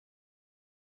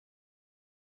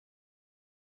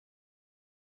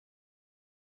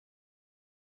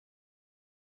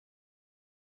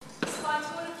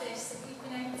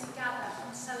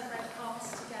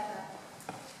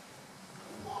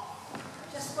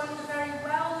one of the very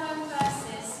well-known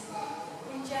verses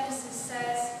in Genesis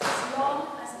says, as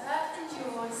long as earth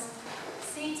endures,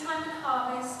 seed time and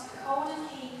harvest, cold and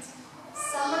heat,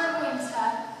 summer and winter,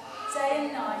 day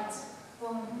and night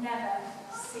will never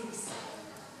cease.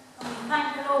 And we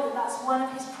thank the Lord that that's one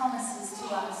of his promises to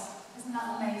us. Isn't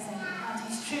that amazing? And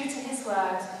he's true to his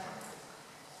word.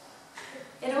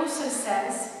 It also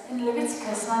says in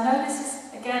Leviticus, and I know this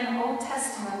is again Old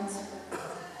Testament,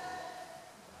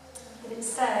 but it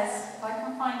says, if I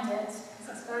can find it, because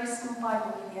it's a very small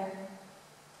Bible here.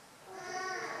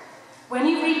 When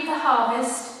you reap the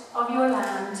harvest of your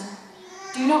land,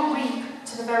 do not reap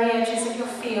to the very edges of your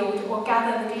field or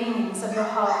gather the gleanings of your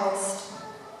harvest.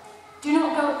 Do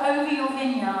not go over your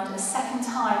vineyard a second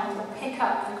time or pick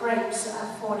up the grapes that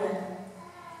have fallen.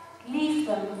 Leave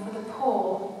them for the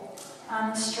poor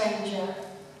and the stranger.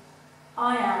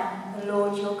 I am the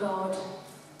Lord your God.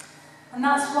 And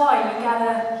that's why we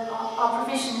gather our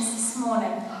provisions this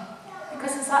morning,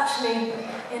 because it's actually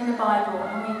in the Bible,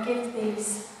 and we give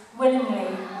these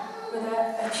willingly with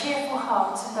a cheerful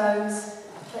heart to those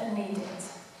that need it.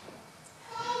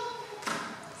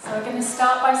 So we're going to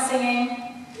start by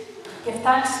singing, "Give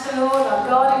thanks to the Lord, our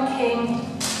God and King.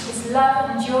 His love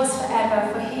endures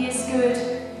forever, for he is good.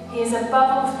 He is above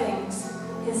all things.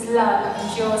 His love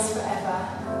endures forever."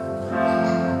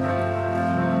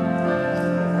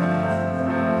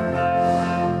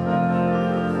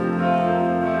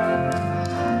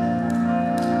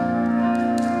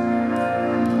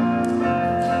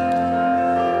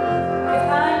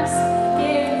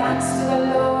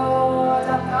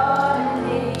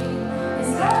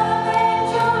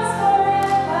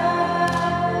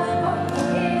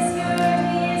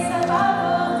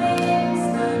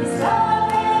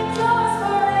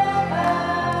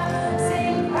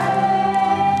 Sing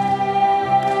praise.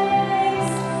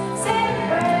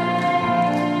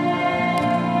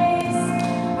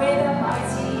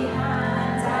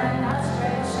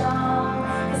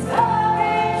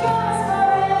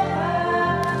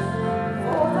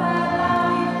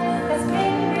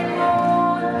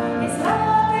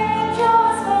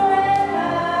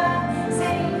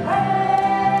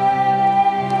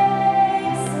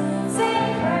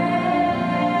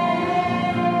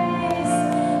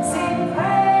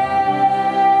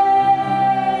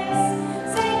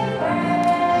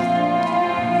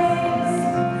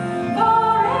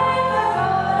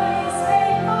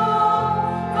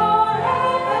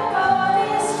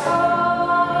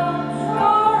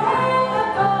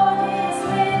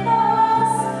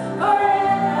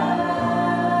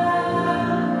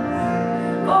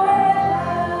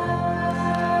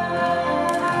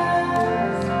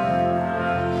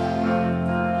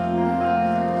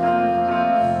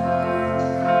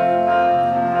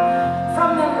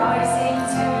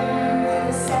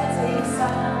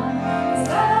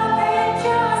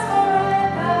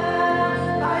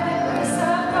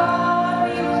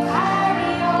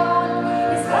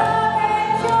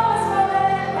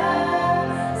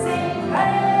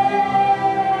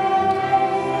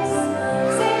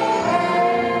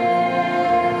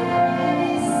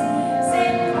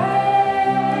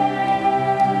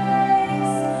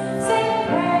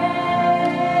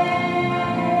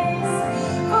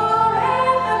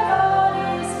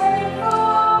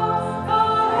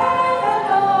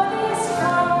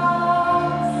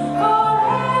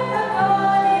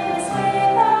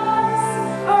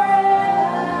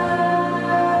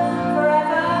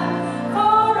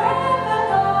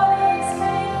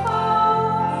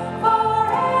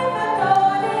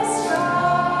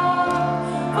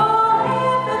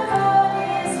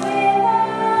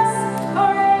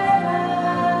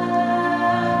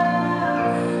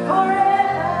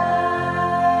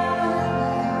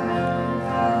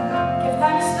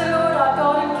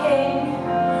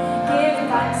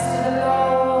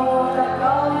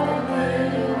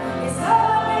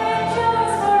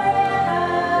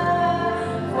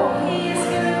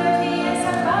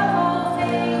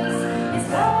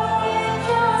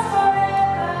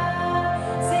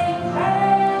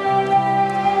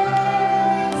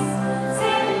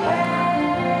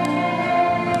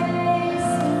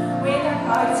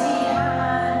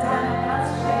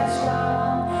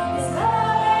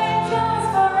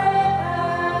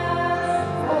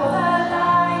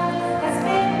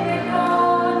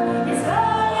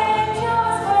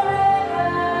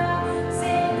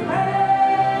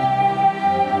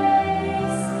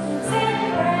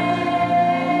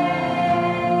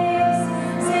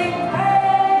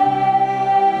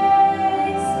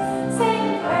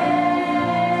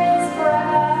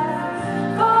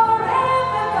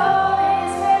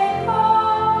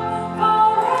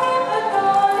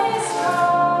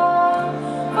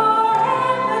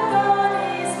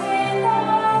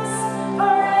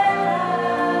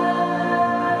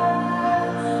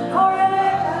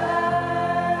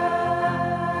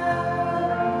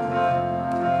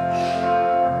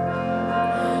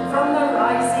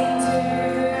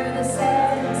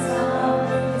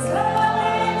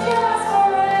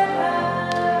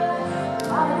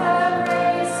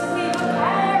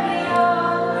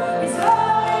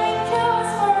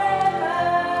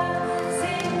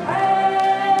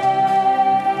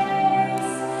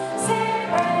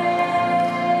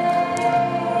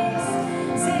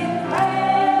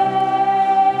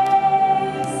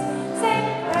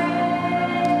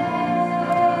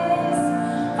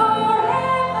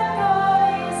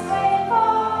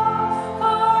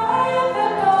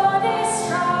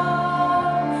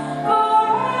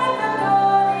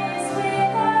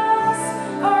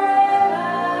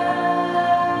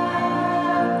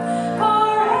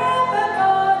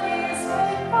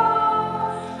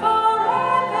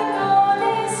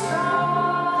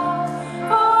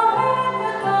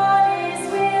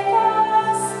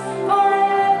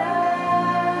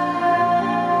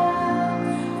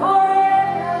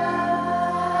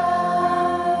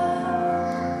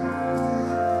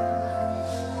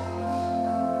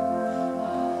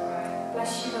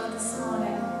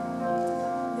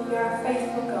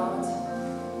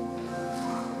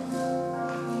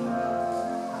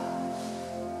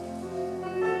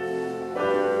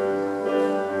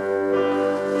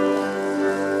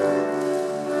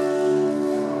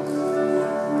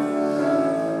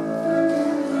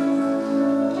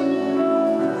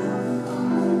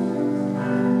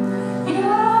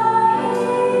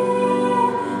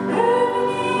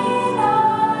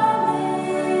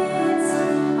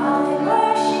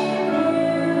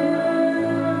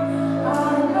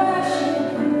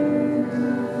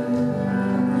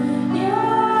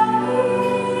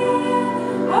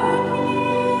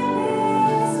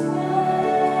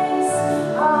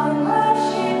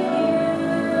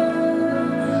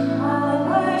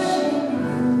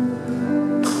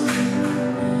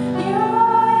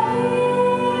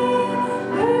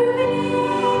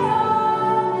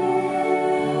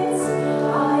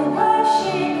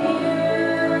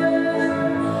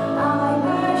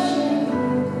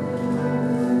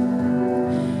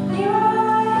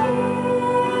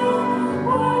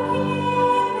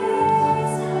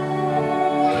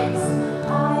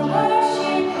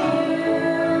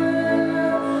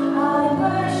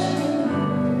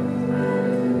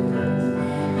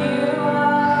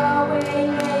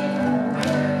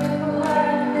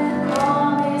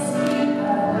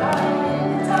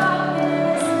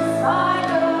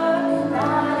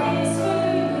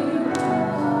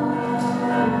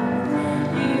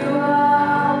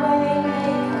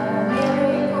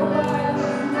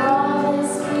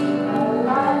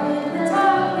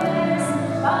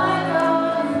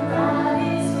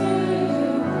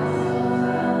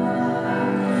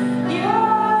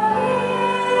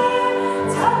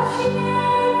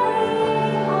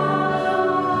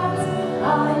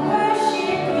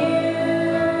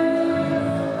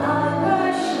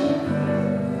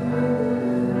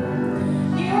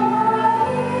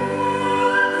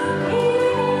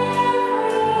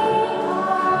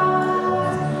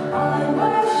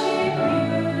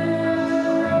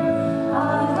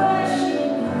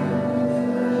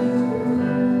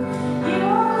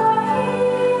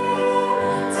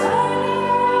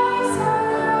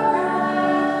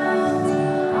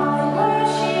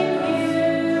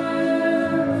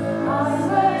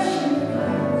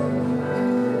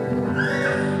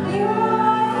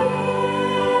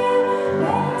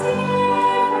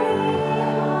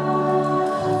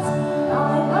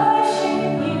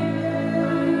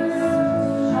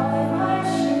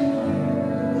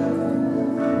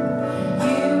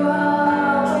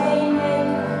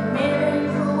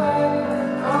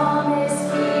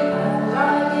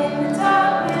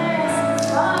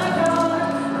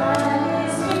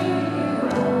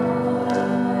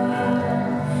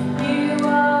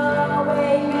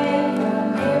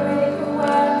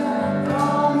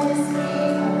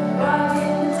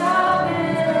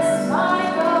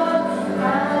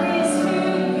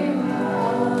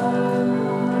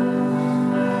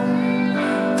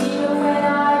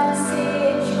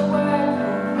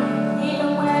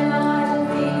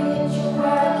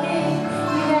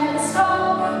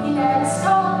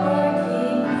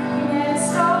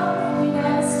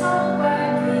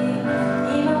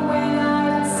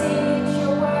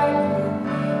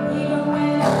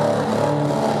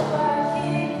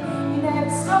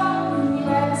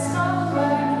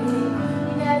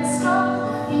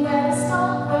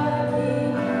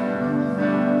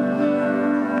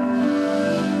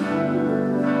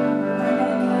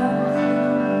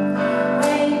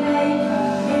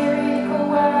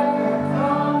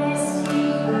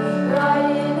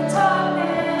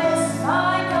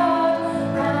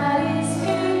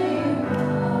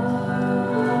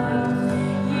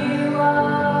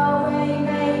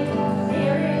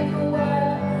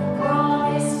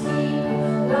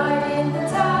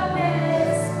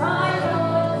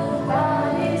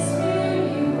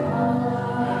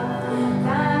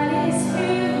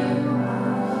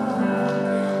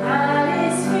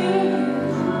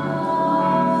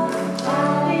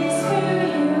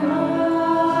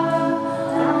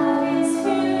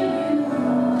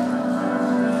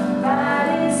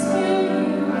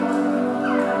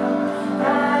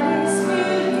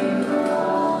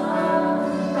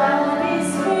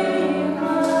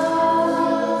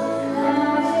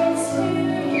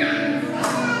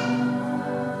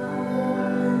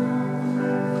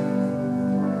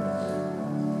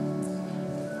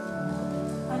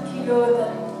 you, Lord,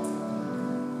 that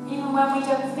even when we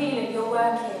don't feel it, you're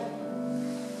working.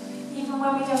 Even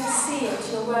when we don't see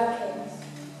it, you're working.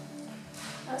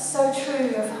 That's so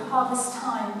true of harvest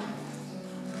time.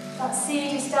 That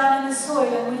seed is down in the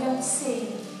soil and we don't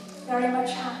see very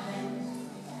much happening.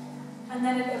 And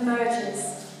then it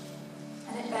emerges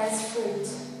and it bears fruit.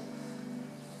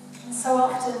 And so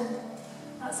often,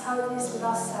 that's how it is with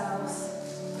ourselves.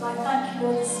 But I thank you,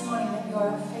 Lord, this morning that you're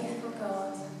a faithful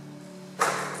God.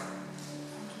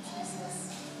 Thank you, Jesus.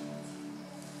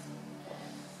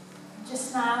 And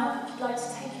just now, if you'd like to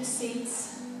take your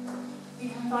seats,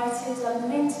 you've invited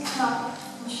Lynn to come up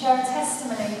and share a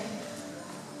testimony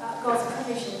about God's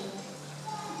provision.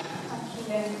 Thank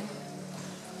you, Lynn.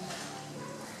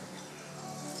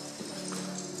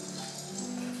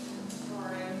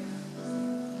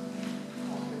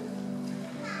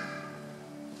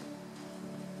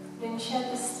 Lynn shared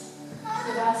this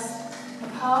with us in the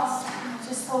past, and I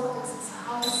just thought that it's a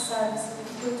harvest service, so it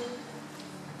would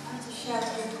like to share it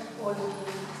with all of you.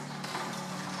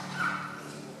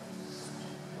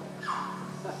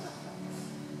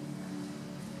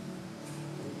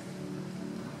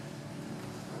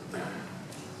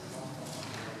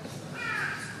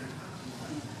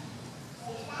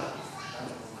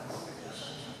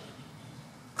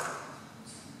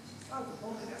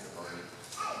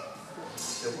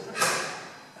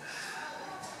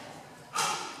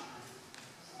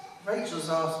 Rachel's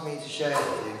asked me to share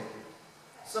with you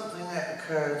something that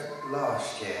occurred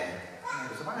last year.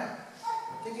 It was about,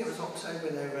 I think it was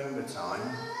October, November time,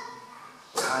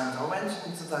 and I went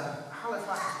into the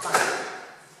Halifax Bank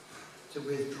to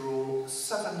withdraw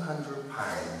 £700.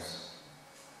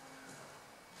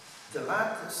 The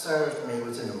lad that served me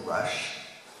was in a rush,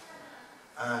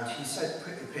 and he said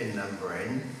put your PIN number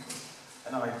in,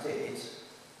 and I did,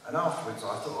 and afterwards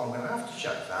I thought, I'm going to have to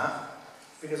check that,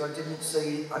 because I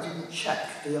didn't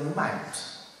check the amount,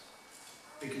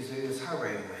 because he was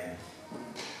hurrying me.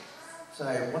 So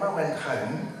when I went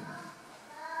home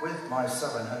with my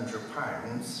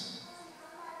 £700,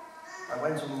 I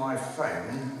went on my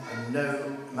phone and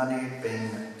no money had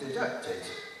been deducted.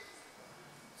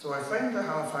 So I phoned the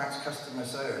Halifax Customer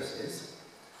Services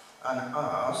and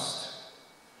asked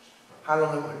how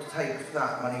long it would take for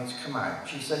that money to come out.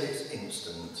 She said it's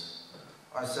instant.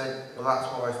 I said, well, that's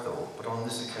what I thought, but on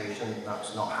this occasion,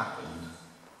 that's not happened.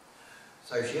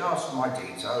 So she asked for my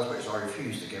details, which I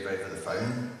refused to give over the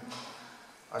phone.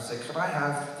 I said, could I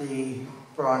have the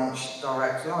branch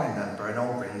direct line number and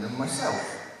I'll ring them myself.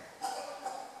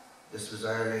 This was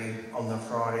early on the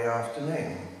Friday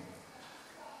afternoon.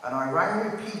 And I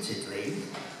rang repeatedly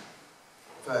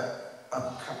for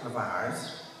a couple of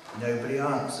hours. Nobody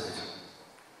answered.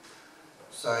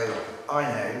 So I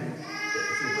know that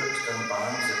if your books don't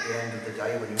balance at the end of the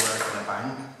day when you work in a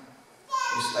bank,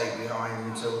 you stay behind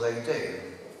until they do.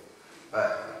 But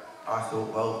I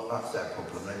thought, well, that's their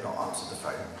problem, they've not answered the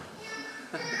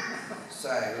phone.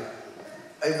 So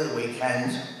over the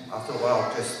weekend, I thought, well,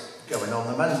 I'll just go in on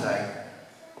the Monday.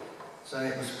 So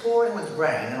it was pouring with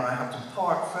rain and I had to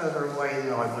park further away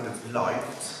than I would have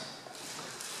liked.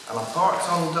 And I parked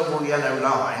on double yellow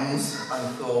lines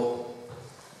and thought,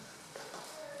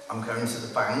 I'm going to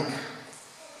the bank.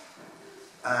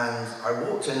 And I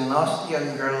walked in and asked the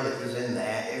young girl that was in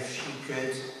there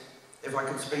if I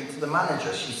could speak to the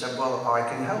manager. She said, well, I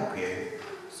can help you.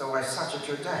 So I sat at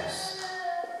her desk.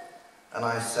 And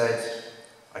I said,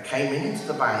 I came into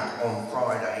the bank on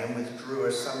Friday and withdrew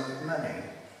a sum of money.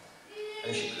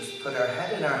 And she just put her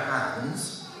head in her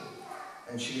hands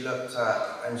and she looked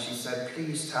up and she said,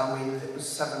 please tell me that it was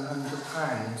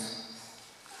 £700.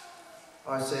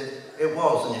 I said, it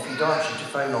was, and if you'd answered your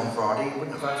phone on Friday, you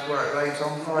wouldn't have had to work late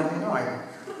on Friday night.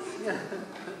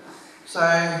 So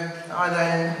I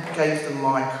then gave them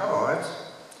my card,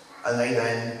 and they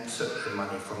then took the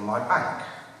money from my bank,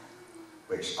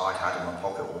 which I'd had in my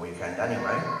pocket all weekend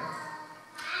anyway.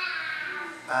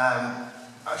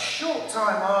 A short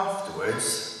time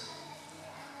afterwards,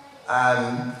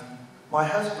 my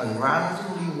husband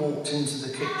randomly walked into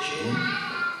the kitchen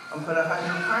and put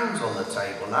 £100 on the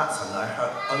table, and that's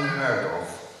unheard of.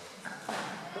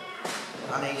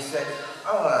 And he said,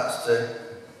 oh, that's to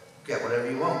get whatever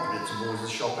you want, put it towards the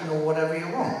shopping or whatever you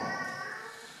want.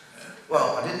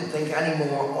 Well, I didn't think any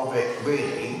more of it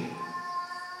really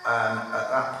at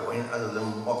that point, other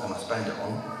than what can I spend it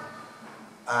on.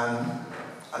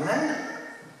 And then,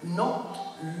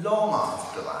 not long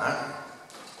after that,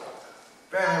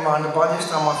 bearing in mind that by this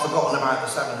time I'd forgotten about the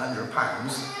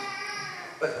 £700,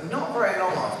 but not very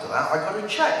long after that, I got a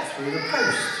cheque through the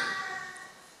post.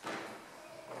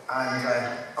 And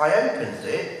I opened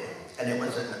it, and it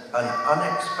was an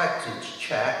unexpected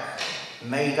cheque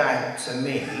made out to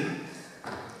me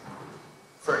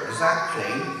for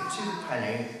exactly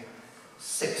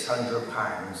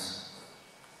 £2.600.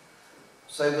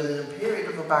 So within a period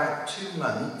of about 2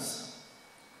 months,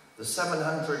 the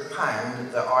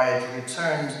 £700 that I had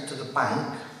returned to the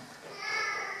bank,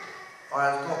 I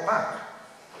had got back.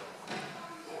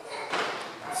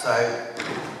 So,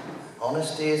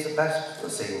 honesty is the best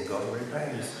policy, God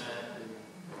repays.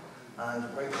 And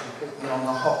Rachel put me on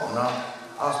the hop and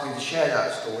asked me to share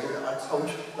that story that I told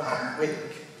you last week.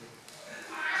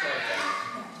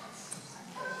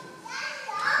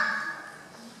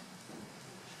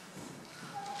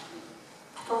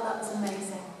 I thought that was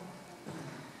amazing.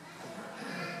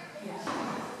 Yeah.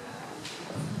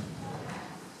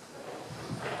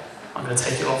 I'm going to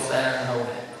take it off there and hold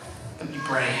it. I'm going to be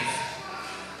brave.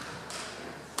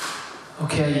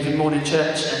 Okay, good morning,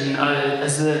 church. And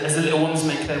as the little ones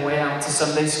make their way out to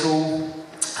Sunday school,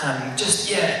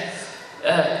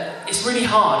 it's really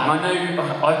hard. And I know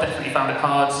I've definitely found it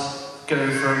hard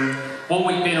going from 1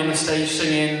 week being on the stage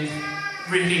singing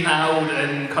really loud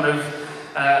and kind of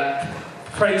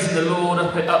praising the Lord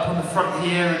up on the front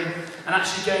here, and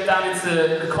actually going down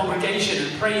into the congregation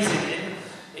and praising Him.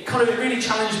 It really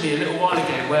challenged me a little while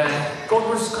ago, where God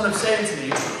was kind of saying to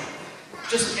me,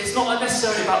 it's not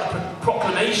necessarily about the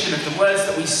proclamation of the words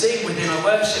that we sing within our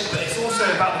worship, but it's also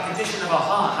about the condition of our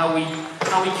heart, how we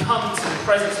come to the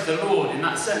presence of the Lord in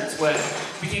that sense, where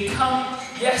we can come.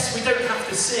 Yes, we don't have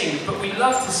to sing, but we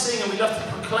love to sing and we love to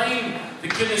proclaim the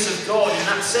goodness of God in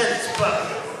that sense. But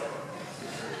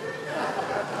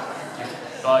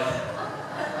bye.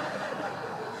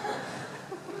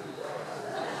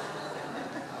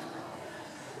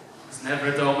 It's never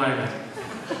a dull moment.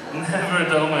 Never a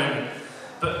dull moment.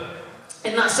 But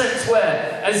in that sense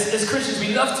where, as Christians,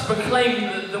 we love to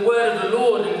proclaim the word of the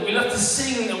Lord, and we love to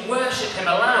sing and worship Him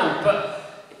aloud, but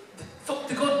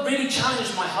God really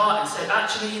challenged my heart and said,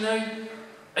 actually,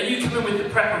 are you coming with the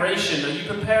preparation? Are you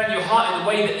preparing your heart in a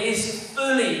way that is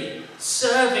fully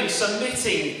serving,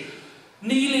 submitting,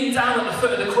 kneeling down at the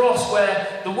foot of the cross,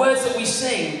 where the words that we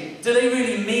sing, do they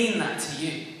really mean that to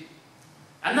you?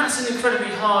 And that's an incredibly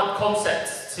hard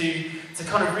concept to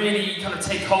kind of really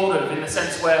take hold of, in the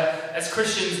sense where, as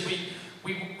Christians, we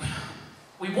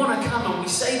want to come and we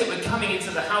say that we're coming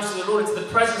into the house of the Lord, into the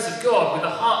presence of God, with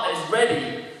a heart that is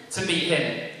ready to meet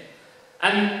Him.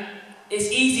 And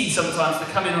it's easy sometimes to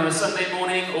come in on a Sunday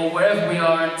morning or wherever we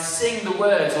are and sing the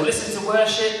words, or listen to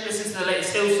worship, listen to the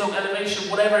latest Hillsong, Elevation,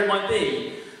 whatever it might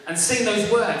be, and sing those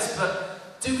words.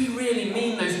 But do we really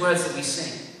mean those words that we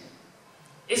sing?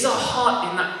 Is our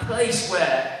heart in that place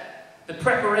where the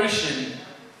preparation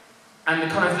and the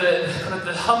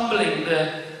humbling,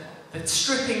 the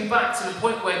stripping back to the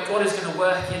point where God is going to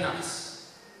work in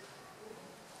us?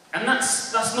 And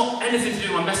that's not anything to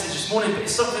do with my message this morning, but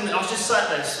it's something that I was just sat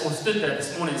there, or stood there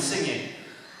this morning singing,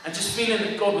 and just feeling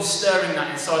that God was stirring that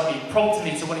inside me,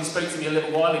 prompting me to when He spoke to me a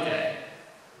little while ago,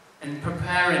 and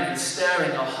preparing and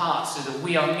stirring our hearts so that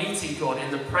we are meeting God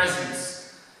in the presence,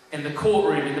 in the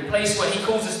courtroom, in the place where He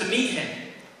calls us to meet Him,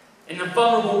 in a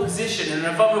vulnerable position, in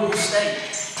a vulnerable state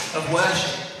of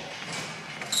worship.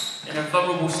 In a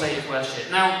vulnerable state of worship.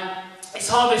 Now, it's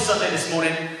Harvest Sunday this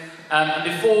morning, and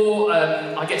before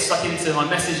I get stuck into my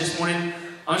message this morning,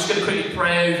 I'm just going to quickly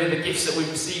pray over the gifts that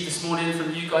we've received this morning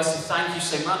from you guys, so thank you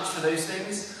so much for those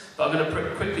things, but I'm going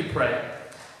to quickly pray.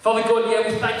 Father God, we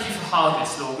thank you for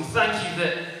Harvest, Lord. We thank you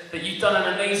that you've done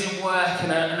an amazing work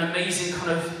and an amazing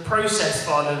kind of process,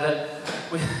 Father, that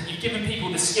you've given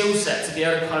people the skill set to be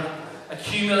able to kind of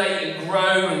accumulate and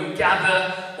grow and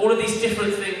gather all of these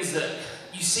different things that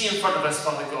you see in front of us,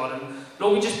 Father God. And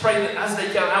Lord, we just pray that as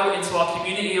they go out into our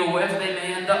community or wherever they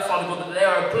may end up, Father God, that they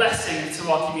are a blessing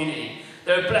to our community.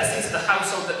 They're a blessing to the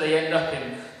household that they end up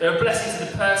in. They're a blessing to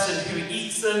the person who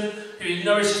eats them, who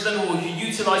nourishes them, or who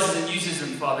utilises and uses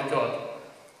them, Father God.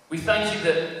 We thank you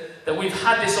that we've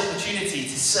had this opportunity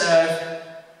to serve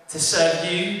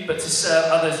you, but to serve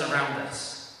others around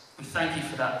us. We thank you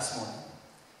for that this morning.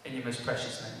 In your most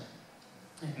precious name.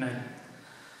 Amen.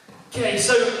 Okay,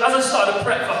 so as I started to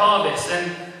prep for Harvest,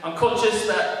 and I'm conscious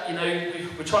that,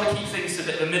 we're trying to keep things to a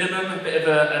bit of a minimum, a bit of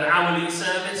an hourly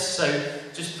service, so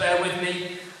just bear with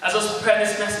me. As I was preparing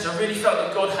this message, I really felt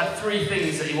that God had 3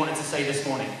 things that He wanted to say this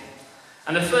morning.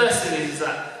 And the first thing is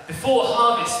that before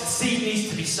harvest, the seed needs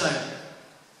to be sown.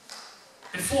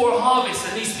 Before a harvest,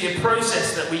 there needs to be a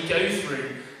process that we go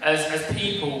through as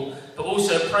people, but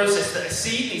also a process that a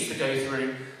seed needs to go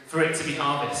through for it to be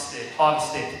harvested.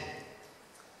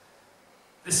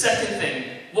 The second thing,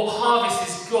 what harvest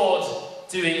is God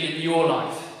doing in your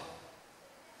life?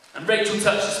 And Rachel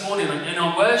touched this morning in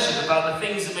our worship about the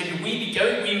things that maybe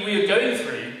we are going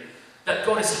through, that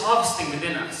God is harvesting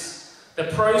within us. The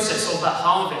process of that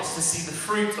harvest, to see the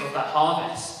fruit of that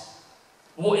harvest.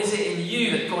 What is it in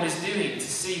you that God is doing to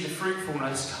see the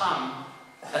fruitfulness come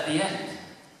at the end?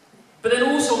 But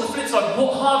then also on the flip side,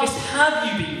 what harvest have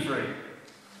you been through?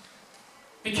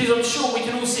 Because I'm sure we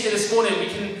can all sit here this morning,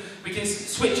 we can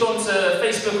switch on to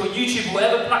Facebook or YouTube or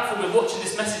whatever platform we're watching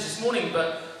this message this morning,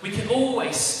 but we can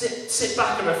always sit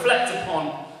back and reflect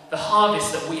upon the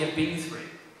harvest that we have been through.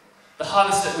 The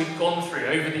harvest that we've gone through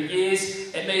over the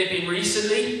years. It may have been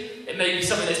recently, it may be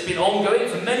something that's been ongoing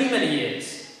for many, many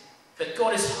years, that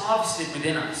God has harvested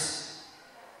within us.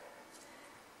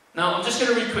 Now, I'm just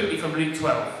going to read quickly from Luke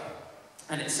 12,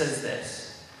 and it says this.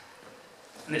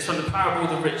 And it's from the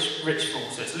parable of the rich fool.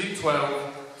 So it's Luke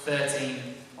 12, 13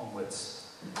 onwards.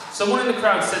 Someone in the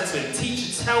crowd said to him,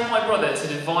 "Teacher, tell my brother to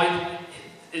divide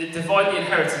the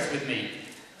inheritance with me."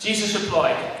 Jesus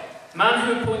replied, "Man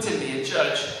who appointed me a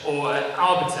judge or an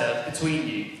arbiter between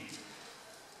you?"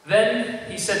 Then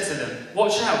he said to them,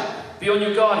 "Watch out, be on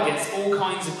your guard against all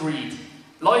kinds of greed.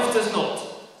 Life does not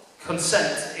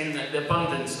consent in the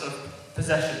abundance of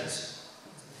possessions."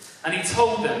 And he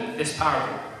told them this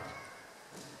parable.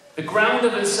 The ground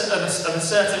of a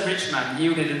certain rich man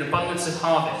yielded an abundance of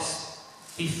harvest.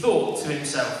 He thought to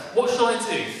himself, "What shall I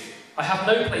do? I have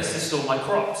no place to store my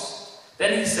crops."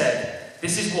 Then he said,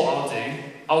 "This is what I'll do.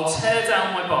 I'll tear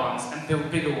down my barns and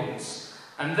build bigger ones,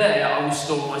 and there I will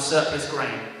store my surplus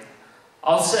grain.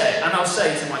 I'll say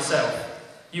to myself,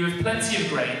 you have plenty of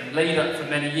grain laid up for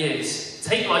many years.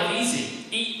 Take life easy,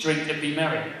 eat, drink, and be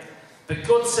merry." But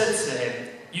God said to him,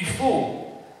 "You fool!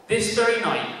 This very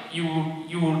night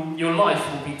your life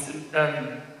will be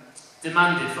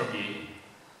demanded from you.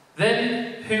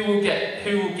 Then who will get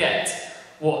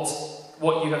what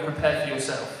you have prepared for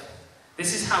yourself?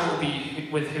 This is how it will be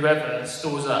with whoever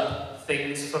stores up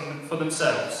things for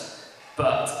themselves,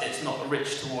 but it's not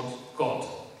rich towards God."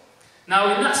 Now,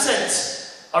 in that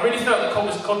sense, I really felt that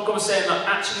God was saying that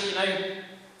actually,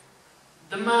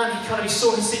 the man, he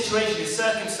saw his situation, his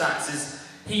circumstances.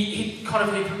 He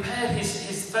prepared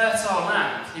his fertile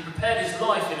land. He prepared his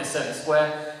life in a sense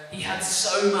where he had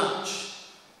so much,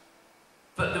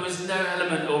 but there was no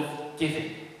element of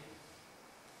giving.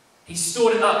 He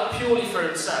stored it up purely for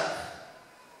himself.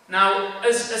 Now,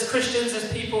 as Christians,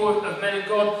 as people of men of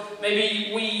God,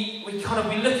 maybe we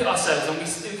look at ourselves and we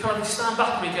stand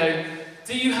back and we go,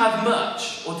 do you have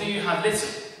much or do you have little?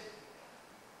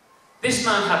 This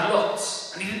man had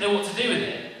lots and he didn't know what to do with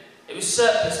it. It was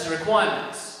surplus to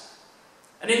requirements.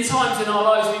 And in times in our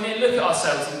lives we may look at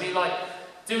ourselves and be like,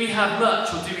 do we have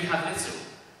much or do we have little?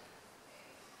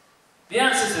 The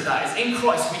answer to that is in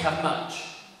Christ we have much.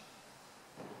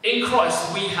 In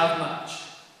Christ we have much.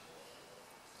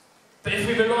 But if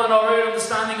we rely on our own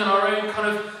understanding and our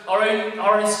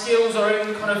own skills, our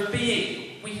own kind of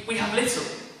being, we have little.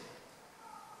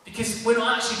 Because we're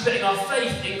not actually putting our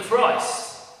faith in Christ.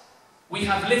 We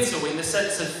have little in the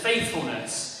sense of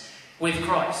faithfulness with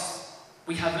Christ.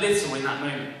 We have little in that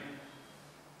moment.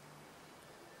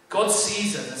 God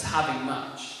sees us as having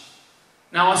much.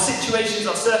 Now our situations,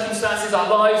 our circumstances, our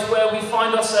lives, where we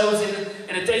find ourselves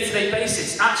in a day-to-day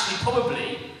basis, actually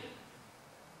probably,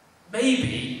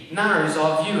 maybe, narrows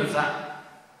our view of that.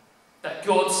 That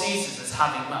God sees us as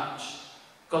having much.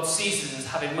 God sees us as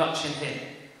having much in Him.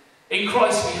 In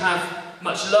Christ we have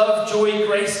much love, joy,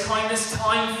 grace, kindness,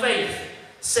 time, faith,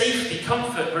 safety,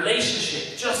 comfort,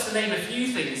 relationship, just to name a few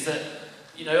things that,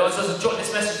 as I was jotting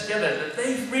this message together, that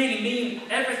they really mean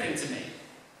everything to me.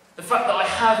 The fact that I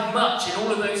have much in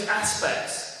all of those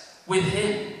aspects with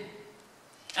Him.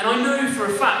 And I know for a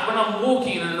fact when I'm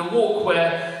walking in a walk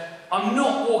where I'm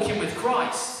not walking with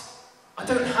Christ, I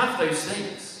don't have those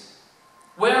things.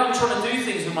 Where I'm trying to do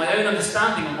things with my own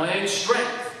understanding and my own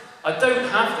strength, I don't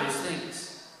have those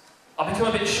things. I become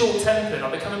a bit short-tempered,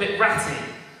 I become a bit ratty,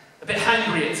 a bit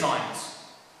hangry at times.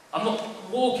 I'm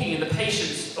not walking in the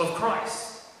patience of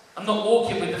Christ. I'm not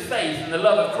walking with the faith and the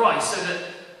love of Christ, so that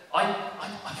I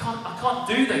can't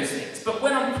do those things. But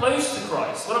when I'm close to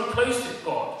Christ, when I'm close to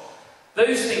God,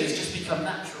 those things just become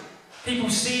natural. People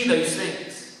see those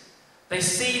things. They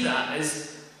see that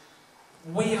as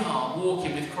we are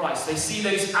walking with Christ. They see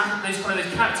those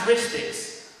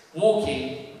characteristics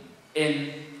walking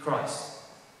in Christ.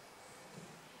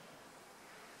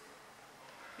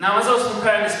 Now, as I was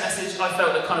preparing this message, I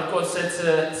felt that God said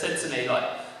to me,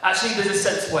 actually there's a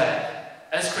sense where,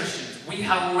 as Christians, we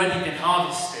have already been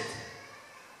harvested.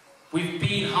 We've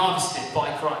been harvested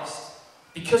by Christ.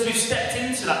 Because we've stepped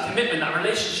into that commitment, that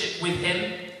relationship with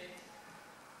Him,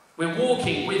 we're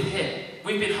walking with Him.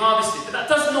 We've been harvested. But that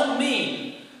does not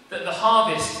mean that the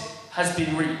harvest has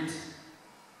been reaped.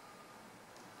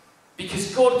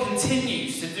 Because God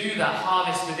continues to do that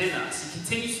harvest within us. He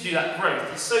continues to do that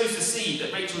growth. He sows the seed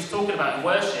that Rachel was talking about in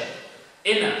worship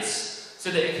in us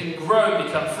so that it can grow and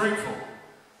become fruitful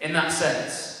in that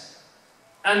sense.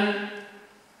 And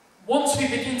once we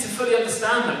begin to fully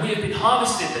understand that we have been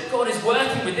harvested, that God is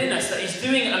working within us, that He's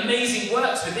doing amazing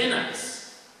works within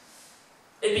us,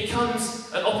 it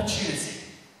becomes an opportunity.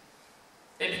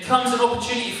 It becomes an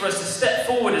opportunity for us to step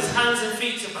forward as hands and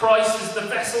feet of Christ, as the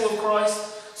vessel of Christ,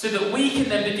 so that we can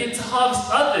then begin to harvest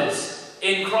others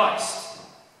in Christ.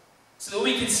 So that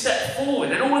we can step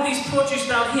forward. And all of these produce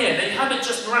down here, they haven't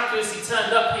just miraculously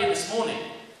turned up here this morning.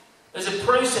 There's a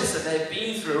process that they've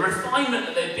been through, a refinement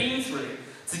that they've been through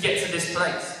to get to this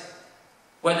place.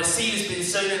 Where the seed has been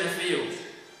sown in the field,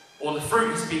 or the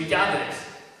fruit has been gathered.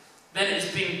 Then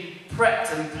it's been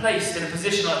prepped and placed in a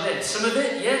position like this. Some of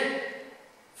it, yeah,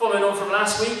 following on from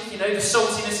last week, the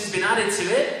saltiness has been added to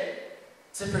it.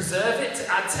 To preserve it, to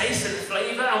add taste and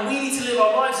flavour. And we need to live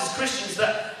our lives as Christians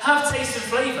that have taste and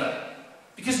flavour.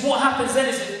 Because what happens then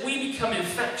is that we become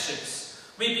infectious.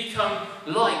 We become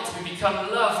liked, we become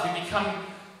loved, we become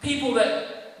people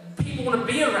that people want to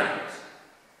be around.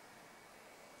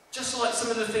 Just like some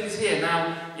of the things here.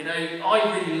 Now,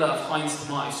 I really love Heinz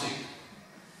tomato soup.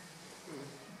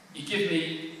 You give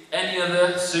me any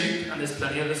other soup, and there's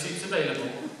plenty of other soups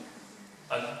available.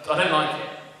 I don't like it.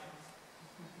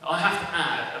 I have to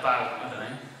add about,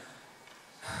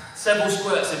 several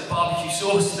squirts of barbecue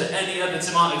sauce to any other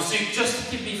tomato soup just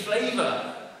to give me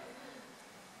flavour.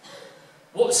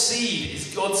 What seed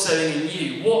is God sowing in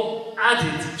you? What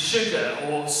added sugar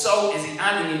or salt is He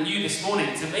adding in you this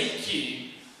morning to make you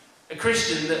a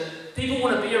Christian that people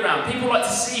want to be around, people like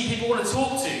to see, people want to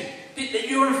talk to, that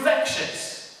you're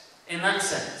infectious in that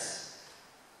sense?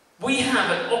 We have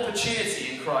an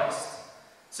opportunity in Christ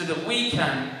so that we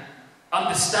can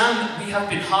understand that we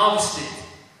have been harvested,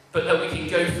 but that we can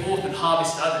go forth and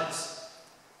harvest others.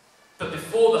 But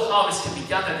before the harvest can be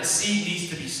gathered, a seed needs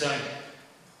to be sown.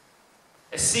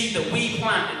 A seed that we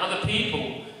plant in other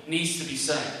people needs to be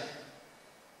sown.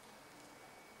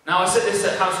 Now, I said this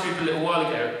at house group a little while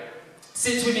ago.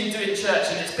 Since we've been doing church,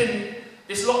 and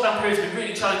this lockdown period has been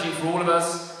really challenging for all of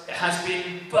us, it has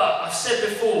been, but I've said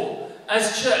before,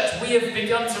 as church, we have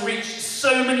begun to reach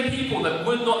so many people that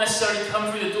would not necessarily come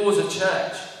through the doors of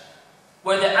church,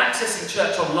 where they're accessing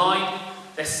church online,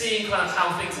 they're seeing kind of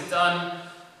how things are done,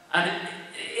 and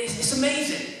it's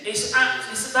amazing. It's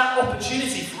that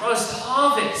opportunity for us to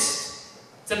harvest,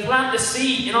 to plant the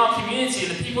seed in our community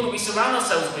and the people that we surround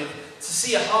ourselves with, to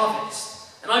see a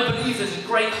harvest. And I believe there's a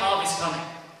great harvest coming.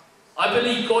 I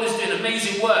believe God is doing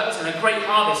amazing works and a great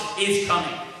harvest is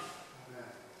coming.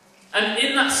 And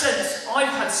in that sense, I've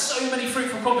had so many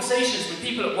fruitful conversations with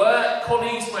people at work,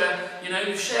 colleagues, where,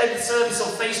 we've shared the service on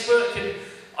Facebook, and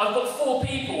I've got 4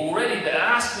 people already that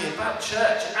are asking me about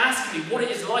church, and asking me what it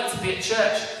is like to be at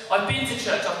church. I've been to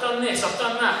church, I've done this, I've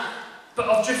done that, but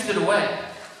I've drifted away.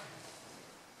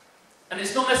 And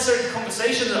it's not necessarily the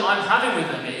conversation that I'm having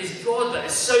with them, it is God that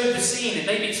has sowed the seed, and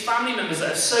maybe it's family members that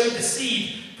have sowed the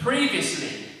seed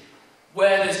previously,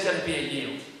 where there's going to be a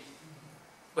yield.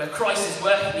 Where Christ is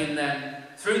working in them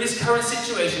through this current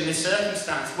situation, this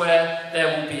circumstance, where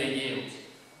there will be a yield.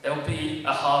 There will be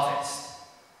a harvest.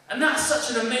 And that's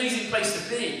such an amazing place to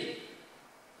be.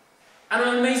 And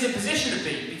an amazing position to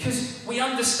be, because we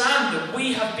understand that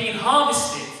we have been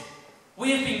harvested.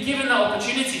 We have been given that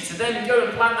opportunity to then go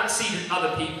and plant that seed in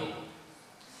other people.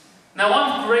 Now,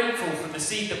 I'm grateful for the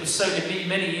seed that was sown in me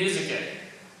many years ago.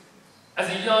 As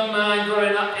a young man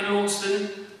growing up in Launceston,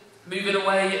 moving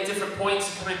away at different points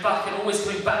and coming back and always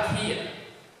coming back here.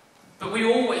 But we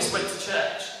always went to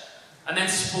church. And then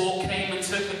sport came and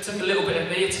took a little bit of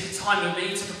me, it took time of me,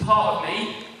 it took a part of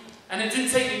me. And it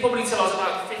didn't take me probably till I was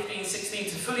about 15, 16 to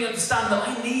fully understand that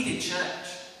I needed church.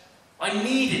 I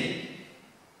needed it.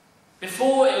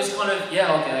 Before it was kind of,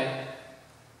 yeah, I'll go.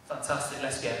 Fantastic,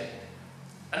 let's go.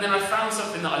 And then I found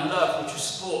something that I loved, which was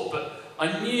sport. But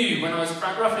I knew when I was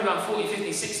roughly about 14,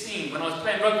 15, 16, when I was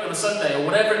playing rugby on a Sunday or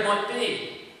whatever it might be,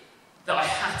 that I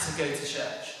had to go to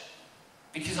church.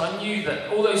 Because I knew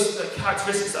that all those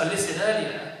characteristics that I listed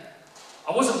earlier,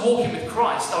 I wasn't walking with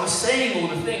Christ. I was saying all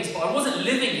the things, but I wasn't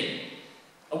living it.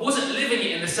 I wasn't living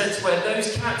it in the sense where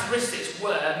those characteristics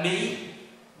were me.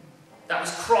 That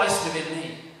was Christ within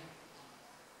me.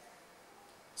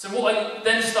 So what I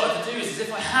then started to do is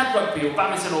if I had rugby or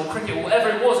badminton or cricket or whatever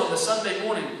it was on the Sunday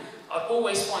morning, I'd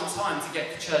always find time to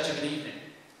get to church of an evening.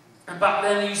 And back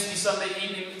then, there used to be Sunday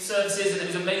evening services, and it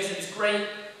was amazing, it was great.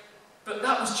 But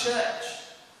that was church.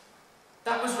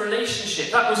 That was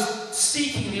relationship. That was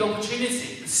seeking the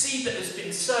opportunity. The seed that has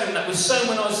been sown, that was sown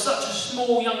when I was such a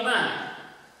small young man,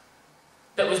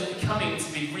 that was becoming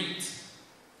to be reaped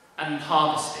and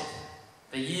harvested.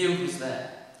 The yield was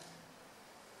there.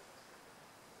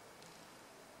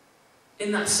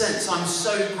 In that sense, I'm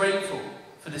so grateful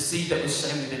for the seed that was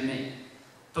sown within me.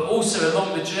 But also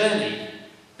along the journey,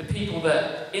 the people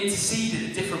that interceded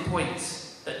at different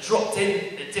points, that dropped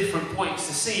in at different points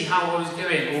to see how I was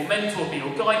going, or mentored me,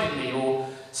 or guided me, or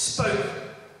spoke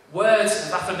words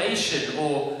of affirmation,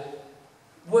 or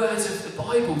words of the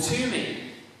Bible to me.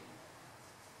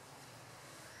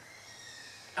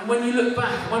 And when you look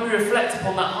back, when we reflect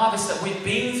upon that harvest that we've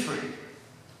been through,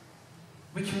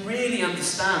 we can really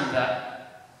understand that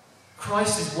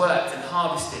Christ has worked and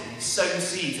harvested and he's sown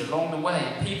seeds along the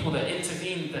way. People that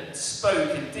intervened, that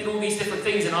spoke and did all these different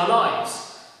things in our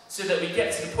lives so that we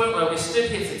get to the point where we stood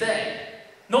here today.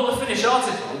 Not the finished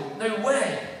article, no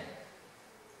way.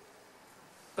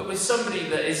 But with somebody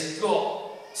that has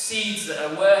got seeds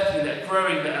that are working, that are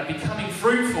growing, that are becoming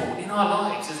fruitful in our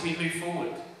lives as we move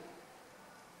forward.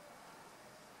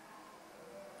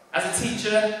 As a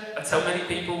teacher, I tell many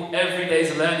people every day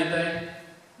is a learning day.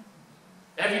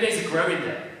 Every day is a growing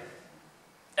day.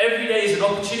 Every day is an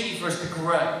opportunity for us to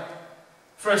grow.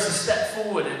 For us to step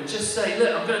forward and just say,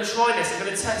 look, I'm going to try this. I'm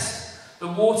going to test the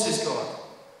waters, God.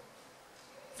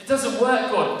 If it doesn't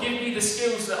work, God, give me the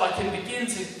skills that I can begin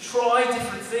to try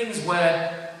different things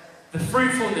where the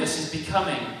fruitfulness is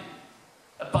becoming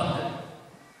abundant.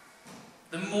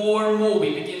 The more and more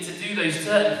we begin to do those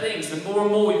certain things, the more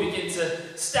and more we begin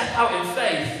to step out in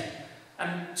faith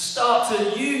and start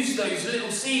to use those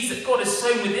little seeds that God has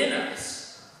sown within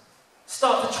us.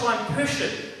 Start to try and push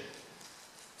it.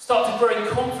 Start to grow in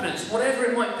confidence, whatever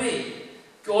it might be.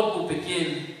 God will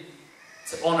begin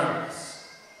to honour us.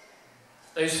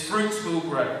 Those fruits will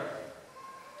grow.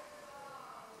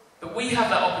 But we have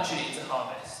that opportunity to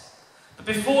harvest. But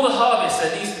before the harvest,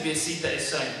 there needs to be a seed that is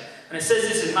sown. And it says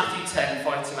this in Matthew 10,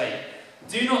 5-8.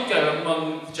 Do not go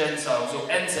among the Gentiles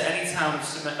or enter any town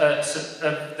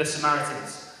of the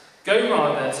Samaritans. Go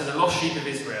rather to the lost sheep of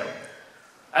Israel.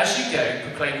 As you go,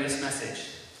 proclaim this message.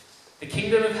 The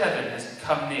kingdom of heaven has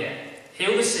come near.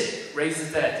 Heal the sick, raise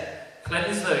the dead,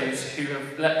 cleanse those who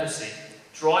have leprosy,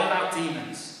 drive out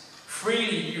demons.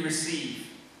 Freely you receive,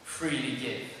 freely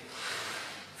give.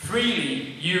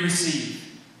 Freely you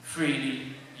receive,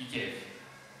 freely you give.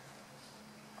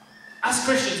 As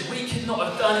Christians, we could not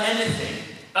have done anything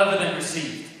other than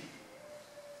received.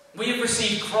 We have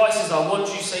received Christ as our one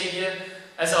true Saviour,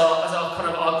 as our kind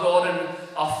of our God and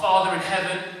our Father in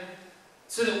heaven,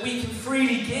 so that we can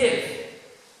freely give.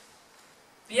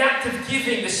 The act of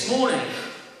giving this morning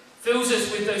fills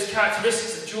us with those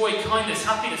characteristics of joy, kindness,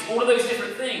 happiness, all of those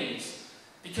different things,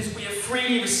 because we have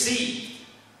freely received,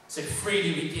 so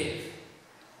freely we give.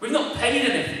 We've not paid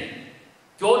anything.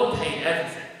 God paid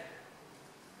everything.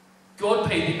 God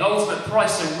paid the ultimate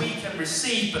price so we can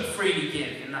receive but freely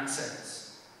give in that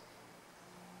sense.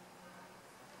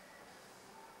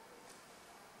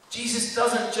 Jesus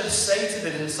doesn't just say to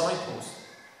the disciples,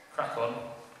 crack on,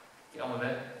 get on with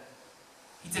it.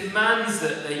 He demands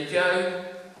that they go.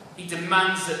 He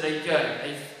demands that they go.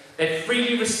 They've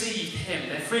freely received him.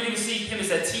 They've freely received him as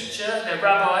their teacher, their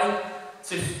rabbi,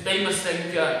 so they must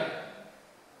then go.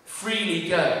 Freely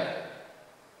go.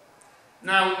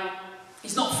 Now,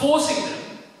 he's not forcing them.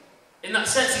 In that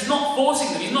sense, he's not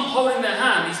forcing them. He's not holding their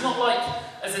hand. He's not like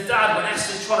as a dad when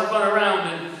Esther's trying to run around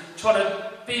and try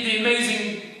to be the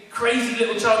amazing, crazy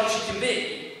little child that she can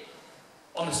be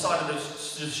on the side of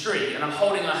the street, and I'm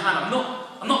holding her hand.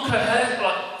 I'm not coercing.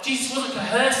 Like Jesus wasn't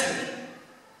coercing them.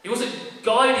 He wasn't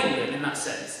guiding them in that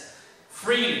sense.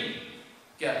 Freely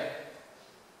go.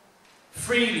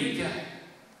 Freely go.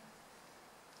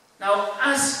 Now,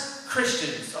 as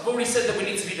Christians, I've already said that we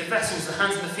need to be the vessels, the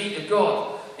hands and the feet of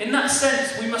God. In that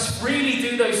sense, we must freely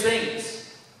do those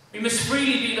things. We must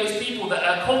freely be those people that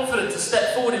are confident to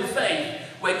step forward in faith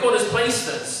where God has placed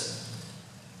us.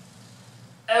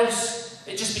 Else,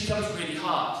 it just becomes really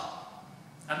hard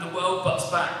and the world butts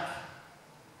back.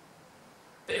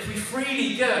 But if we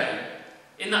freely go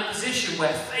in that position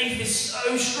where faith is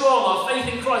so strong, our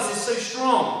faith in Christ is so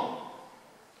strong,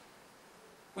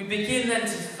 we begin then to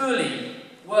fully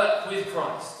work with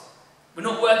Christ. We're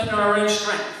not working on our own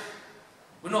strength.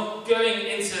 We're not going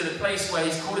into the place where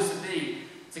he's called us to be,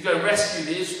 to go rescue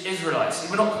the Israelites.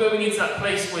 We're not going into that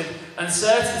place with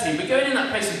uncertainty. We're going in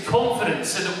that place with confidence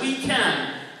so that we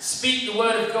can speak the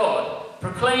word of God,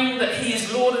 proclaim that he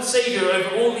is Lord and Saviour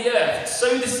over all the earth,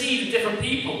 sow the seed in different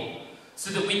people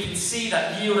so that we can see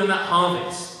that yield and that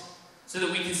harvest. So that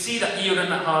we can see that yield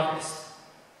and that harvest.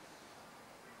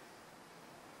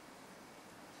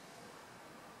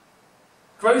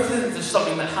 Growth isn't just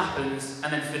something that happens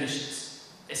and then finishes.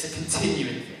 It's a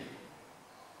continuing thing.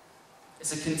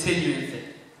 It's a continuing thing.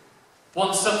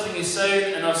 Once something is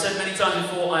sown, and I've said many times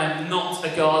before, I am not a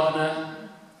gardener.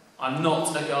 I'm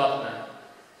not a gardener.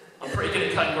 I'm pretty good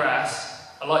at cutting grass.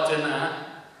 I like doing that.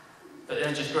 But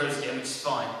then it just grows again, which is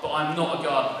fine. But I'm not a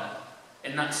gardener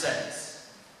in that sense.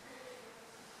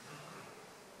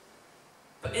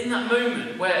 But in that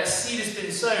moment where a seed has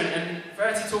been sown, and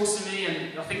Verity talks to me,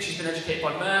 and I think she's been educated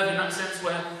by Merv in that sense,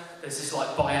 where there's this like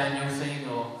biannual thing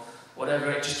or whatever,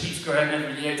 it just keeps growing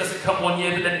every year. It doesn't come one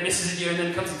year, but then it misses a year and then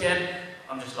it comes again.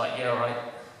 I'm just like, yeah, alright,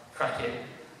 crack it.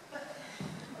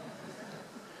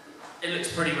 It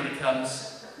looks pretty when it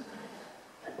comes.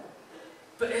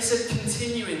 But it's a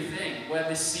continuing thing where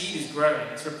this seed is growing,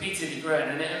 it's repeatedly growing,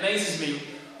 and it amazes me,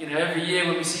 you know, every year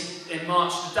when we see in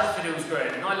March the daffodils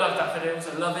growing, and I love daffodils,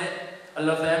 I love it, I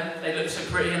love them, they look so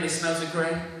pretty and they smell so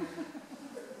great.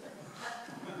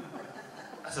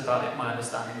 That's about it, my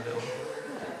understanding of it all.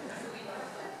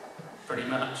 Pretty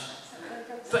much.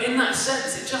 But in that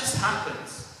sense, it just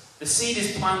happens. The seed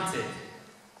is planted.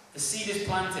 The seed is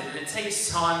planted, and it takes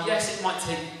time. Yes, it might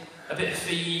take a bit of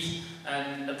feed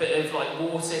and a bit of like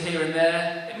water here and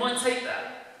there. It might take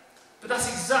that. But that's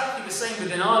exactly the same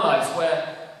within our lives,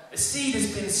 where the seed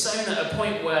has been sown at a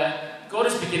point where God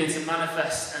is beginning to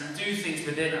manifest and do things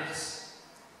within us.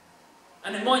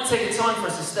 And it might take a time for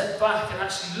us to step back and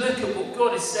actually look at what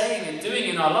God is saying and doing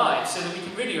in our lives so that we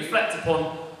can really reflect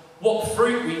upon what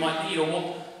fruit we might need, or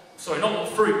not what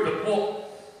fruit, but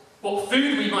what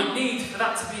food we might need for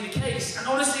that to be the case. And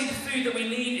honestly, the food that we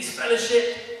need is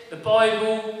fellowship, the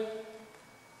Bible,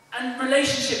 and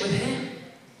relationship with Him.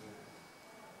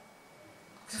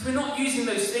 Because if we're not using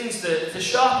those things to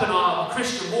sharpen our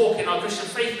Christian walk and our Christian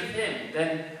faith with Him,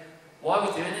 then why are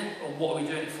we doing it, or what are we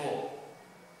doing it for?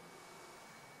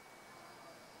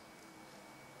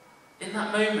 In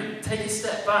that moment, take a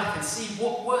step back and see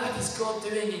what work is God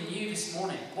doing in you this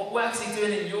morning. What work is He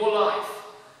doing in your life?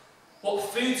 What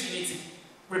foods you need to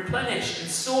replenish and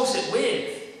source it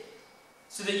with,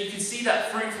 so that you can see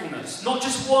that fruitfulness, not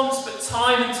just once, but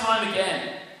time and time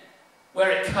again,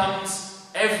 where it comes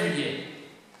every year,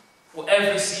 or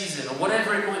every season, or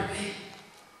whatever it might be.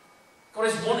 God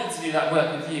is wanting to do that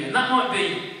work with you, and that might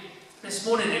be, this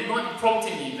morning, it might be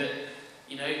prompting you that,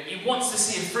 you know, He wants to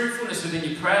see a fruitfulness within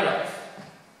your prayer life.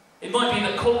 It might be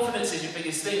that confidence is your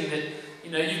biggest thing, that,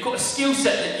 you know, you've got a skill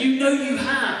set that you know you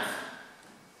have,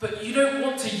 but you don't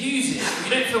want to use it, or you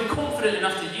don't feel confident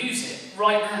enough to use it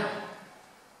right now.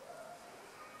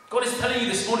 God is telling you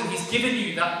this morning, He's given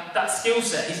you that skill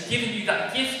set, He's given you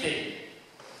that gifting.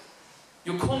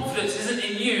 Your confidence isn't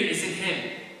in you, it's in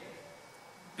Him.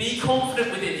 Be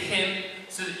confident within Him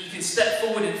so that you can step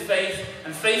forward in faith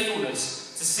and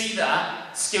faithfulness to see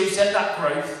that skill set, that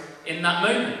growth in that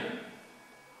moment.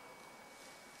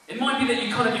 It might be that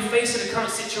you're facing a current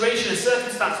situation, a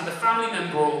circumstance with a family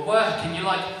member or work, and you're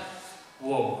like,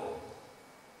 whoa,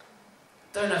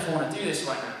 I don't know if I want to do this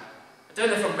right now. I don't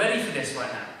know if I'm ready for this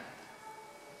right now.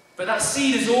 But that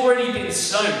seed has already been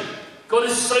sown. God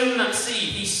has sown that seed.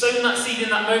 He's sown that seed in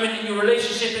that moment in your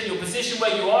relationship, in your position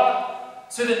where you are,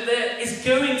 so that there is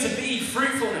going to be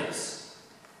fruitfulness.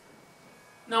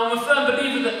 Now, I'm a firm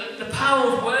believer that the power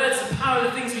of words, the power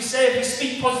of the things we say, if we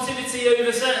speak positivity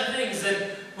over certain things,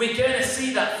 then we're going to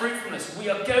see that fruitfulness. We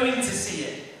are going to see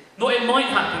it. Not it might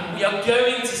happen, we are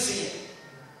going to see it.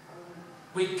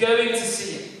 We're going to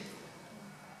see it.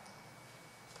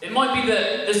 It might be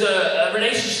that there's a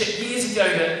relationship years ago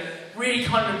that really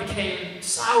became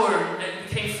sour and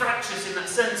became fractious in that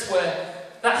sense, where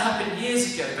that happened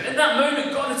years ago. But in that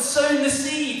moment, God had sown the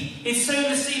seed. He'd sown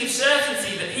the seed of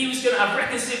certainty that He was going to have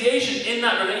reconciliation in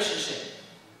that relationship,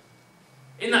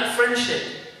 in that friendship,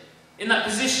 in that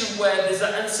position where there's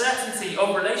that uncertainty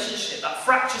of relationship, that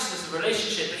fractiousness of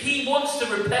relationship. But He wants to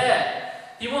repair.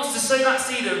 He wants to sow that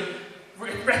seed of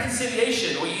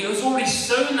reconciliation, or He has already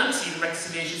sown that seed of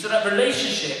reconciliation, so that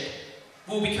relationship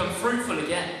will become fruitful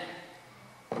again.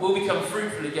 Will become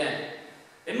fruitful again.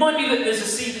 It might be that there's a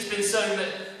seed that's been sown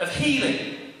of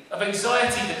healing, of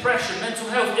anxiety, depression, mental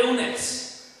health,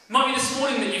 illness. It might be this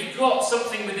morning that you've got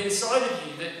something within inside of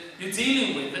you that you're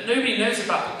dealing with that nobody knows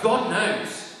about, but God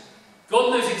knows. God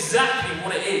knows exactly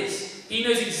what it is. He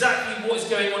knows exactly what is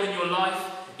going on in your life.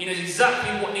 He knows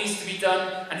exactly what needs to be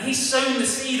done. And He's sown the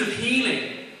seed of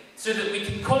healing so that we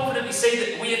can confidently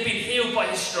say that we have been healed by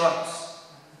His stripes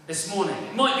this morning.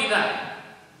 It might be that.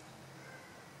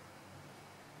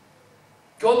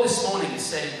 God this morning is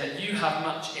saying that you have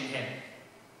much in Him.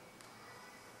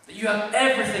 That you have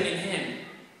everything in Him.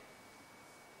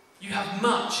 You have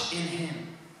much in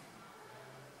Him.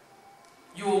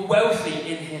 You're wealthy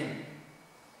in him.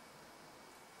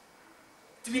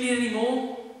 Do we need any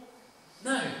more?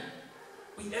 No.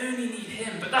 We only need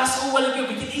him. But that's all well and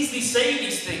good. We can easily say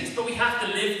these things, but we have to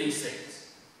live these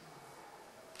things.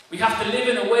 We have to live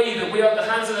in a way that we are at the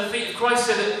hands and the feet of Christ,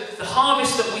 so that the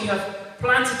harvest that we have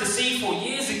planted the seed for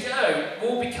years ago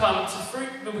will become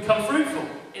fruitful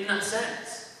in that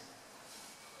sense.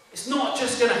 It's not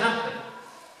just going to happen.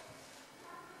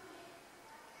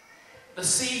 The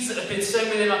seeds that have been sown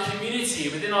within our community,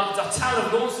 within our town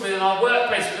of Launceston, within our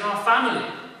workplace, within our family,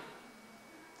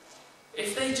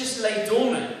 if they just lay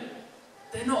dormant,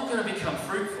 they're not going to become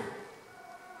fruitful.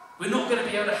 We're not going to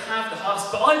be able to have the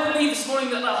harvest. But I believe this morning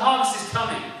that harvest is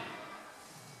coming.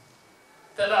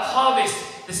 That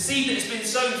harvest, the seed that has been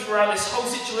sown throughout this whole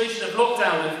situation of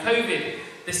lockdown and COVID,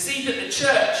 the seed that the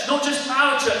church, not just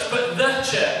our church, but the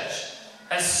church,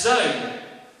 has sown,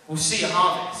 will see a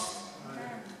harvest.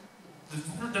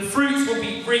 The fruits will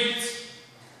be reaped,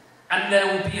 and there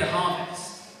will be a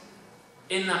harvest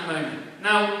in that moment.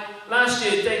 Now, last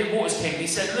year, David Waters came and he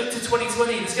said, look to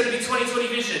 2020, there's going to be 2020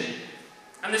 vision.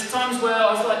 And there's times where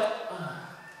I was like,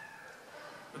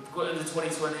 we've got into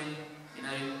 2020,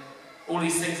 all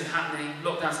these things are happening,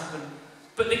 lockdowns happen.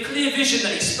 But the clear vision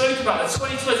that he spoke about, the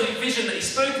 2020 vision that he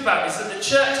spoke about, is that the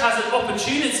church has an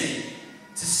opportunity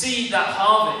to see that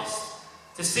harvest,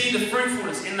 to see the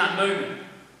fruitfulness in that moment.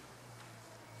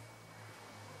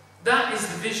 That is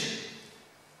the vision.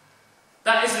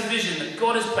 That is the vision that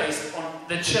God has placed on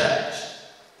the church,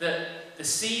 that the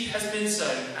seed has been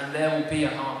sown and there will be a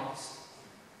harvest.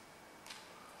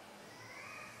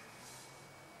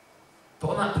 But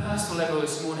on that personal level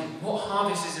this morning, what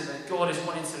harvest is it that God is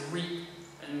wanting to reap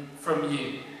from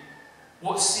you?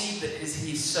 What seed that is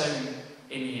He sown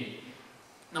in you?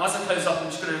 Now, as I close up, I'm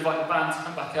just going to invite the band to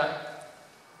come back up.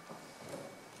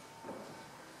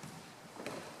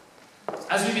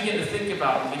 As we begin to think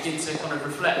about and begin to kind of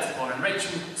reflect upon, and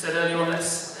Rachel said earlier on,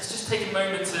 let's just take a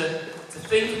moment to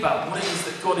think about what it is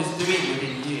that God is doing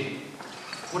within you.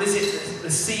 What is it that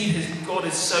the seed that God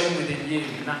has sown within you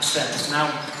in that sense? Now,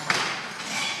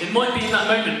 it might be in that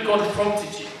moment God has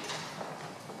prompted you.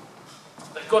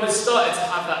 That God has started to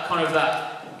have that kind of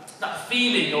that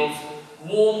feeling of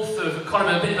warmth, of kind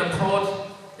of a bit of a prod.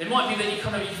 It might be that you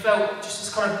felt just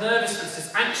this kind of nervousness,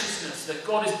 this anxiousness, that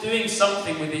God is doing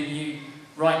something within you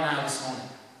right now this morning.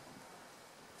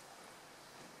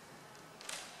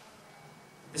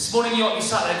 This morning you might be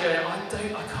sat there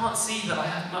going, I can't see that I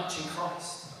have much in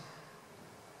Christ.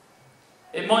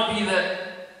 It might be that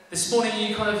this morning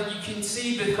you can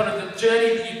see the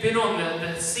journey that you've been on,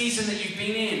 the season that you've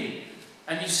been in,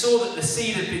 and you saw that the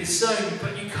seed had been sown,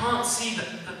 but you can't see that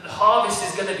the harvest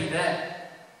is going to be there.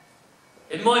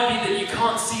 It might be that you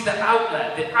can't see the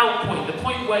outlet, the outpoint, the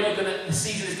point where the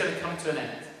season is going to come to an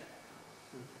end.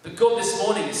 But God this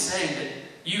morning is saying that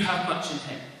you have much in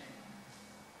Him.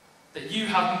 That you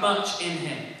have much in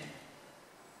Him.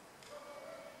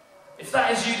 If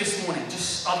that is you this morning,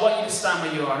 I'd like you to stand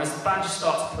where you are, and as the band just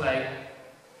starts to play,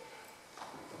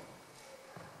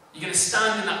 you're going to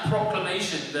stand in that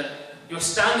proclamation that you're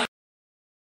standing.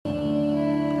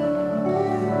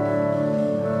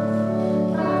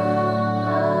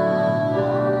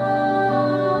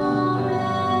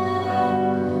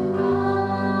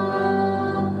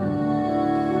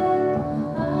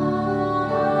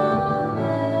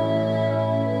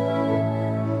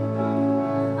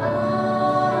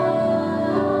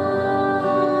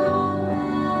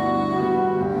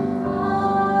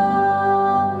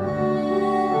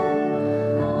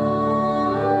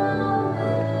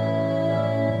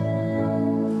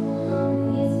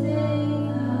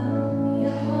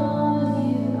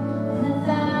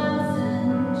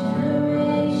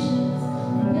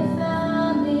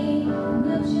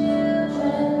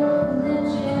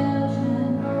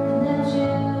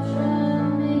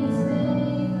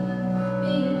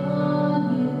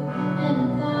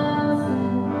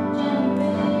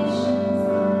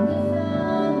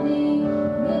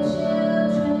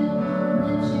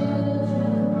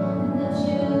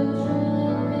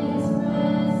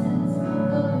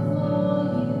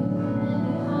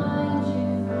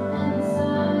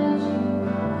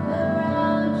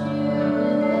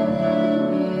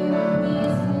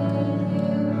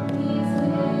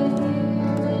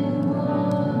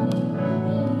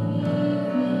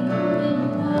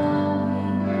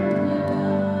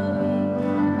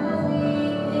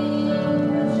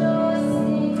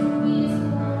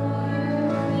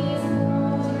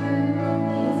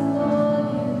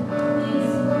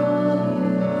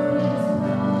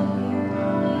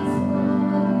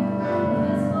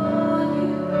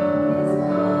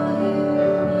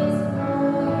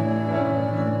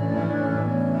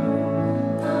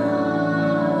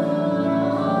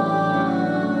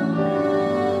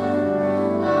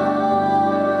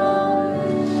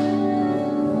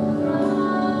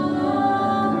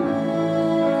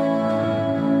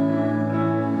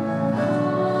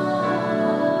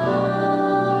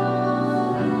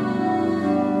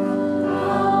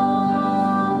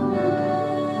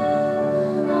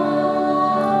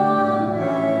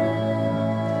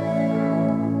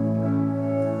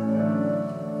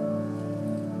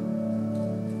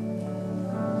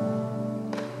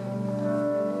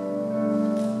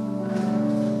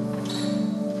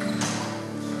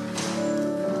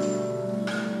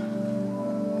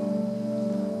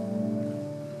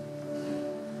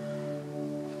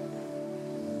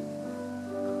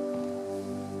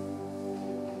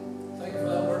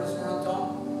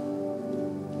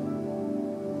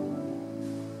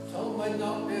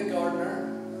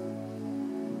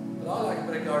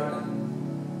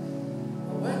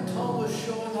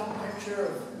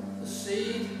 the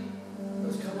seed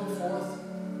was coming forth.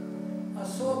 I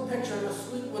saw a picture of a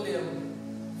sweet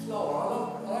William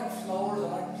flower. I like flowers, I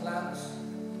like plants,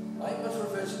 I like much for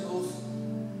vegetables,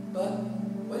 but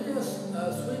when you have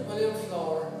a sweet William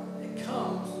flower, it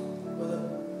comes with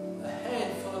a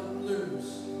head full of blooms.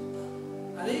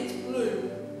 And each bloom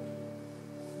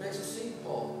makes a seed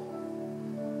pod.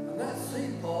 And that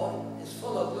seed pod is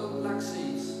full of little black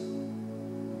seeds.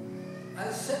 And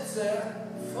it sits there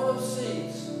full of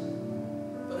seeds.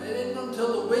 But it isn't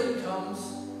until the wind comes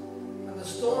and the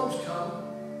storms come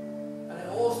and it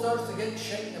all starts to get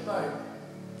shaken about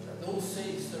that those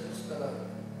seeds start to spill out.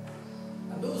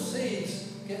 And those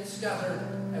seeds get scattered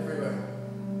everywhere.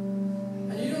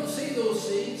 And you don't see those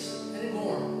seeds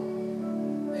anymore.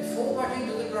 They fall back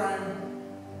into the ground.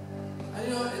 And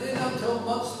you know, it isn't until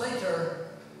months later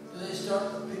do they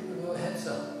start to peep their heads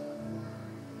up.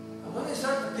 And when they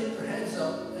start to peep their heads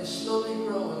up, they slowly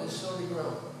grow and they slowly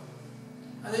grow.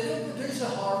 And they don't produce a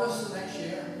harvest the next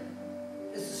year.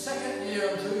 It's the second year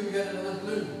until you get another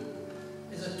bloom.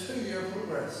 It's a 2-year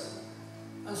progress.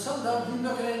 And sometimes you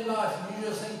look at it in life and you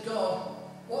just think, God,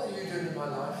 what are you doing in my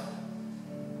life?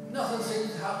 Nothing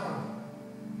seems to happen.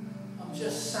 I'm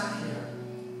just sat here.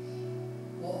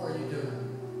 What are you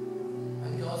doing?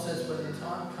 And God says, when the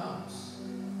time comes,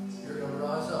 you're going to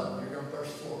rise up, you're going to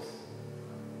burst forth.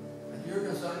 And you're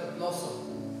going to start to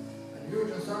blossom. And you're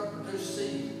going to start to produce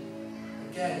seed.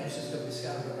 Again, which is going to be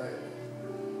scattered about.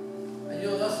 And you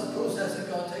know, that's the process that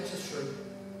God takes us through.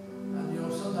 And you know,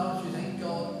 sometimes you think,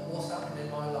 God, what's happening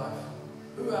in my life?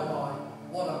 Who am I?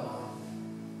 What am I?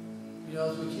 You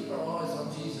know, as we keep our eyes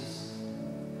on Jesus,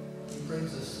 He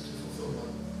brings us to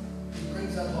fulfillment. He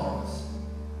brings that harvest.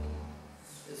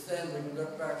 It's then we can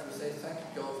look back and say, thank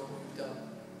you, God, for what you've done.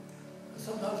 And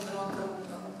sometimes we're not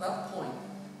at that point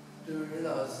do we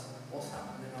realize what's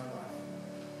happening in our life.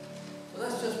 So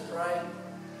let's just pray.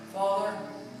 Father,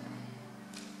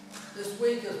 this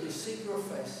week as we seek your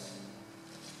face,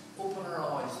 open our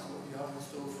eyes to what you have in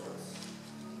store for us.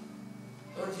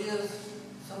 Lord Jesus,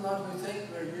 sometimes we think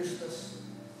we're useless,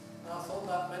 and I've thought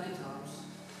that many times.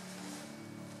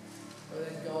 But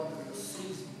then God, there's a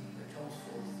season that comes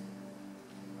forth.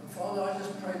 And Father, I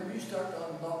just pray, will you start to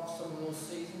unlock some of those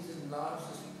seasons in lives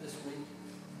this week?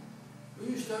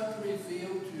 Will you start to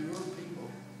reveal to your people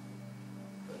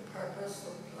the purpose,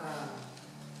 the plan,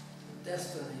 the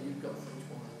destiny you've got for each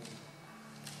one of us?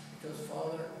 Because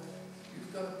Father,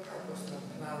 you've got a purpose and a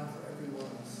plan for every one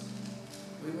of us.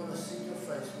 We want to see your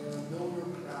face. We want to know your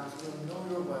plans. We want to know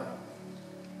your way.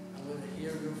 And we want to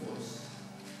hear your voice.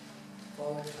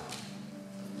 Father, come.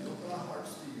 We open our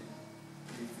hearts to you.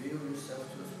 Reveal yourself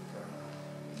to us in prayer.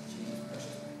 In Jesus'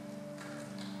 precious name.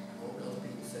 All God's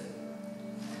people say.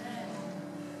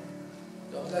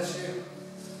 God bless you.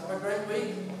 Have a great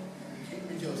week. Keep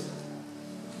rejoicing.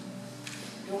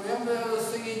 You know, we haven't been able to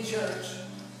sing in church.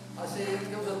 I say it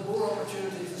gives us more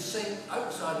opportunity to sing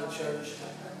outside of church.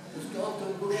 Because God's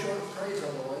going to go short of praise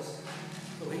otherwise.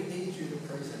 So He needs you to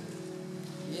praise Him.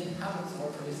 He inhabits our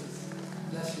praises.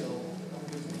 Bless you all. Have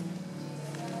a good week.